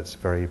work, but it's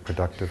very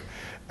productive,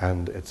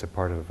 and it's a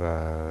part of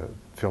a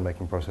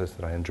filmmaking process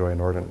that I enjoy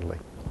inordinately.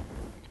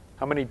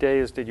 How many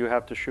days did you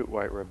have to shoot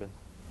White Ribbon?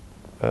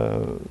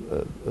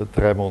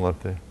 3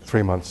 Monate.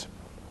 3 months.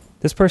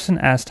 This person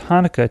asked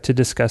Hanneke to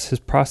discuss his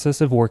process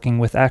of working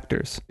with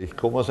actors. Ich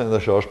komme aus einer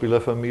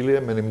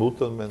Schauspielerfamilie, meine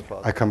Mutter und mein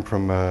Vater.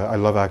 I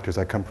love actors.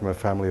 I come from a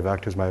family of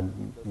actors. My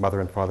mother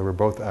and father were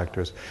both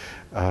actors.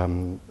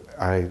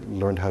 I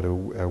learned how to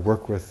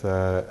work with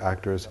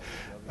actors.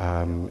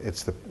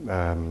 It's the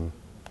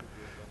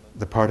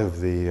part of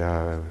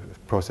the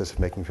process of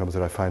making films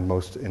that I find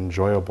most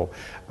enjoyable.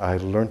 I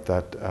learned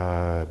that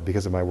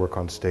because of my work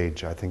on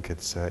stage. I think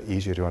it's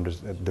easier to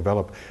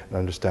develop an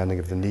understanding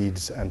of the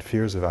needs and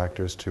fears of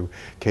actors to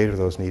cater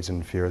those needs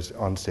and fears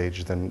on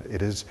stage than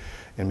it is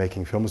in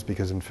making films,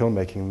 because in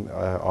filmmaking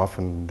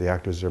often the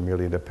actors are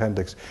merely an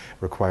appendix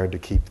required to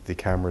keep the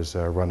cameras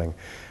running.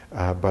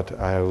 But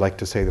I like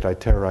to say that I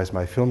terrorize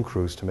my film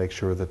crews to make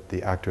sure that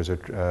the actors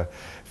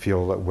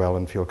feel well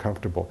and feel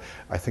comfortable.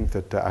 I think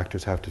that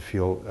actors have to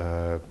feel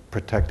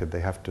protected. You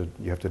have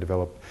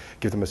to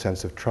give them a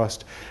sense of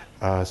trust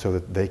so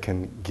that they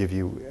can give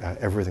you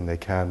everything they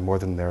can, more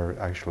than they're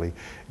actually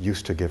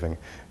used to giving.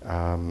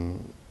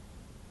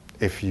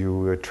 If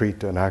you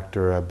treat an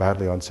actor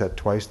badly on set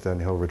twice, then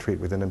he'll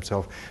retreat within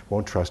himself,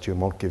 won't trust you, and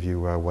won't give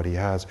you what he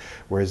has.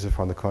 Whereas if,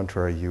 on the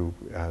contrary, you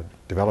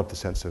develop the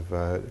sense of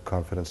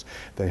confidence,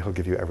 then he'll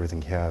give you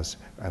everything he has.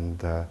 And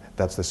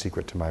that's the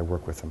secret to my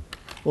work with him.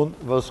 Und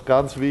was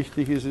ganz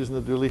wichtig ist, ist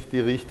natürlich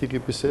die richtige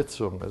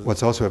Besetzung.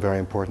 What's also very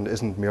important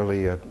isn't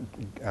merely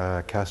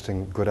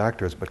casting good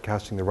actors, but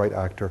casting the right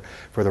actor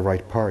for the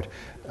right part.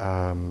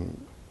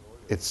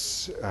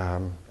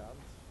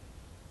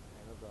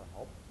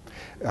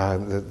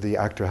 The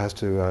actor has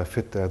to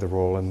fit the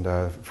role, and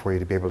for you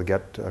to be able to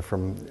get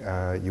from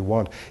you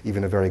want.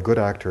 Even a very good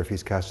actor, if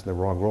he's cast in the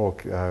wrong role,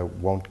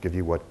 won't give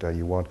you what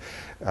you want.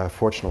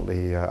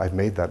 Fortunately, I've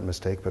made that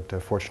mistake, but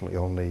fortunately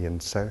only in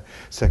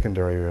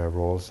secondary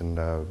roles and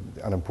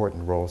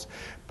unimportant roles.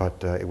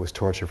 But it was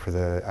torture for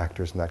the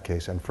actors in that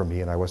case, and for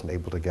me, and I wasn't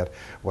able to get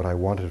what I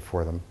wanted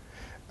for them.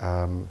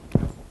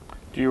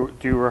 Do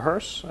you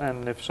rehearse?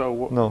 And if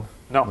so, No.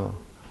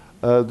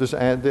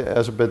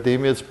 Also bei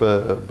dem jetzt, bei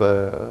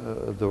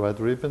The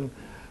White Ribbon,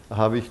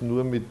 habe ich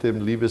nur mit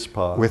dem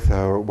Liebespaar. With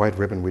White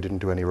Ribbon, we didn't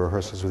do any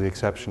rehearsals, with the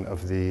exception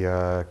of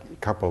the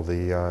couple,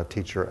 the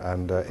teacher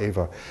and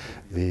Eva,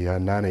 the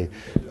nanny.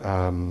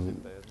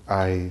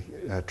 I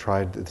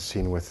tried the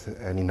scene with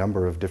any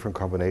number of different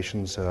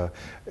combinations,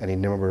 any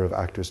number of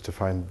actors to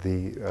find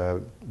the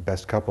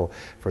best couple.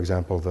 For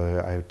example,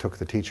 I took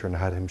the teacher and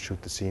had him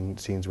shoot the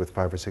scenes with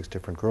 5 or 6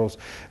 different girls,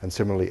 and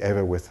similarly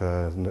Eva with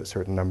a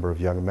certain number of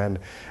young men,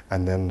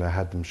 and then I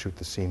had them shoot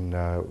the scene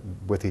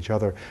with each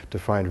other to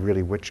find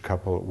really which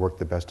couple worked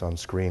the best on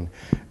screen.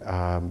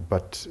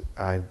 But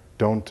I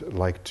don't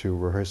like to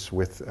rehearse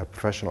with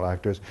professional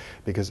actors,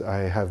 because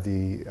I have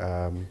the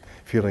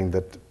feeling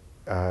that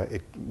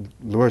it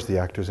lures the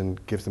actors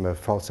and gives them a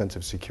false sense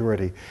of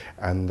security,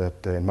 and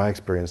that in my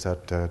experience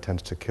that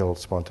tends to kill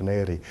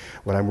spontaneity.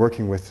 When I'm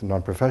working with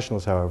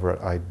non-professionals, however,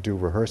 I do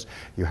rehearse.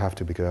 You have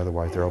to, because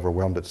otherwise they're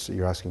overwhelmed.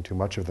 You're asking too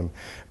much of them.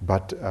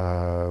 But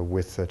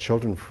with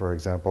children, for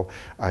example,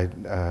 I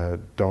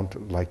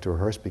don't like to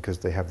rehearse, because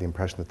they have the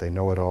impression that they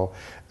know it all,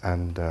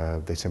 and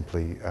they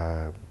simply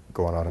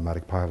go on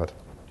automatic pilot.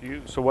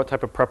 So what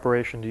type of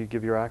preparation do you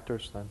give your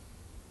actors then?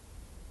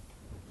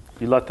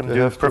 You let them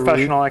do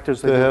professional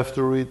actors? They have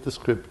to read the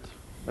script.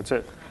 That's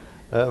it?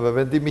 Weil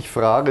wenn die mich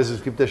fragen,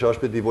 es gibt ja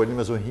Schauspieler, die wollen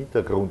immer so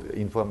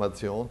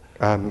Hintergrundinformation.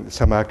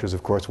 Some actors,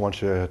 of course,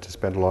 want you to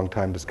spend a long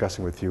time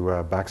discussing with you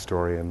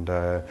backstory and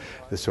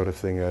this sort of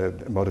thing,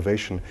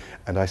 motivation.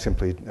 And I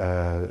simply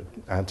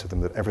answer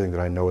them that everything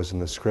that I know is in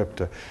the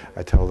script.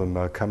 I tell them,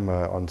 come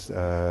on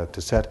to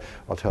set.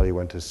 I'll tell you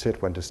when to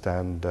sit, when to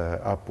stand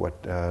up,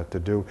 what to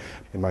do.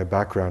 In my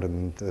background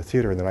in the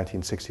theater in the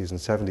 1960s and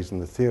 70s in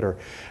the theater,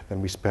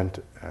 then we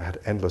had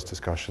endless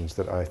discussions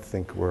that I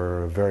think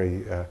were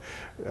very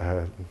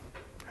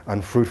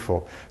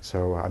unfruitful.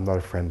 So I'm not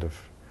a friend of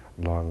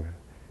long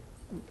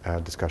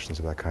discussions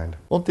of that kind.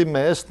 Und die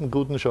meisten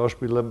guten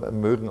Schauspieler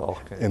mögen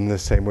auch keine. In the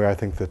same way, I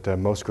think that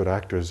most good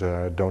actors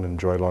don't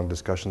enjoy long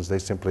discussions. They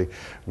simply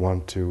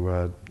want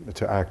to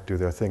act, do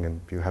their thing,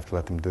 and you have to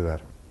let them do that.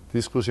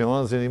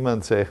 Diskussionen sind immer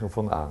ein Zeichen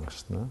von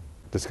Angst. Ne?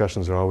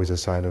 Discussions are always a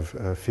sign of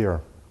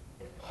fear.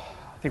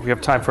 I think we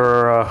have time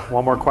for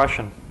one more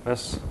question.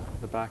 Miss, in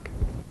the back.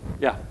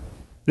 Yeah.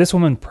 This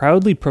woman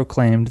proudly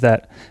proclaimed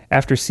that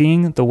after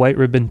seeing The White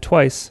Ribbon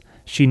twice,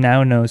 she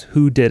now knows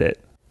who did it.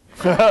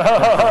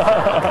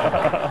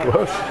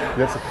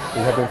 Jetzt,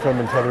 ich habe den Film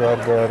in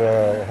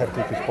Telluride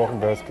heftig gesprochen,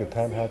 wer es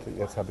getan hat.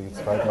 Jetzt habe ich es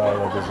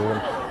zweimal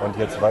gesehen und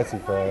jetzt weiß ich,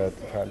 wer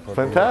die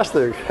Verantwortung hat.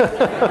 Fantastic.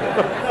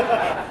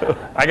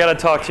 I got to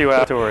talk to you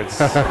afterwards.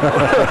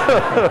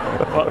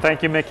 Well,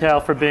 thank you, Mikhail,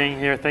 for being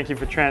here. Thank you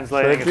for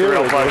translating. Thank it's you. a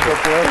real pleasure.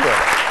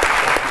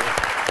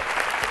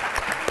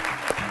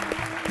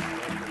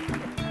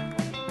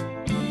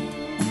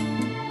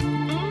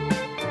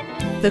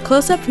 The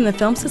Close-Up from the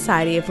Film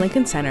Society of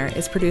Lincoln Center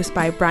is produced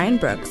by Brian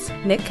Brooks,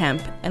 Nick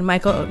Kemp, and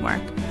Michael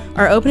Oatmark.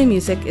 Our opening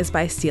music is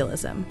by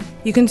Steelism.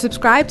 You can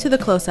subscribe to The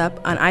Close-Up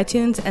on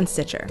iTunes and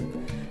Stitcher.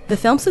 The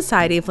Film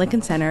Society of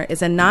Lincoln Center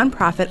is a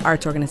nonprofit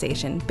arts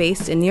organization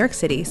based in New York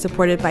City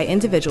supported by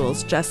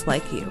individuals just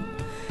like you.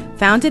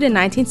 Founded in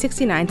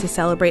 1969 to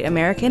celebrate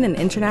American and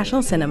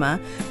international cinema,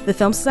 the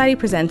Film Society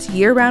presents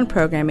year-round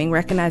programming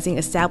recognizing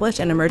established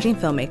and emerging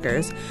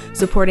filmmakers,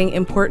 supporting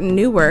important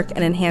new work,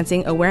 and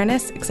enhancing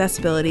awareness,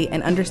 accessibility,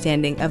 and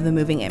understanding of the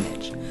moving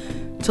image.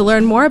 To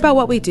learn more about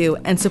what we do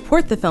and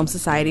support the Film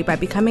Society by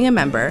becoming a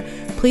member,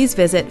 please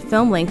visit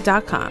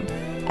filmlink.com,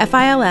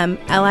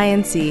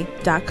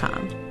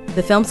 filmlinc.com.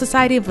 The Film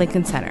Society of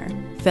Lincoln Center.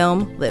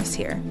 Film lives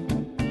here.